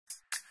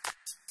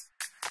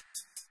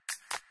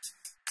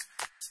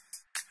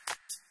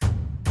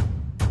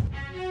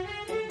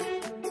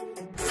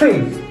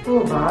Safe.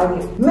 Oh, wow.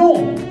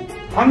 No,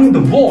 I mean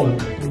the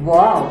vault.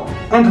 Wow.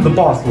 Enter the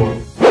password.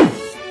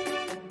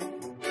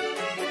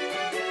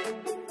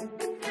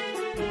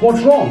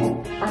 What's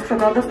wrong? I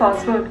forgot the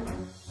password.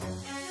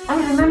 I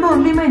remember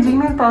only my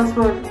Gmail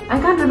password.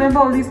 I can't remember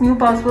all these new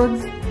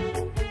passwords.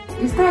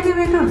 Is there any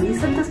way to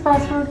reset this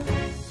password?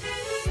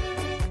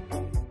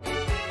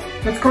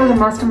 Let's call the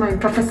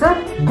mastermind. Professor?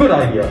 Good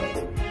idea.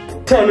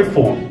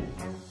 Telephone.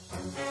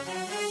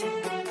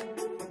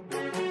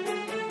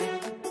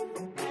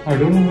 I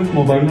don't know his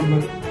mobile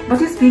number. But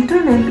you speak to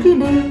him every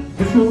day.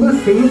 This number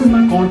is saved in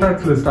my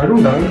contacts list. I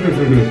don't dial it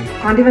every day.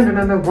 Can't even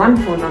remember one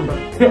phone number.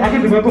 Hey, I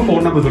can remember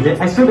phone numbers, okay?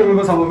 I still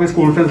remember some of my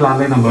school friends'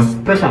 landline numbers.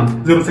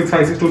 Prashant,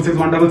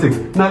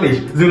 0656266166. Nalesh,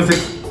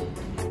 06.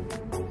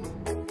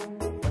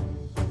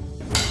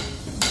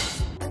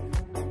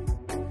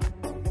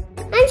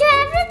 I'm sure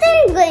everything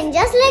is going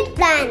just like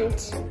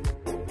planned.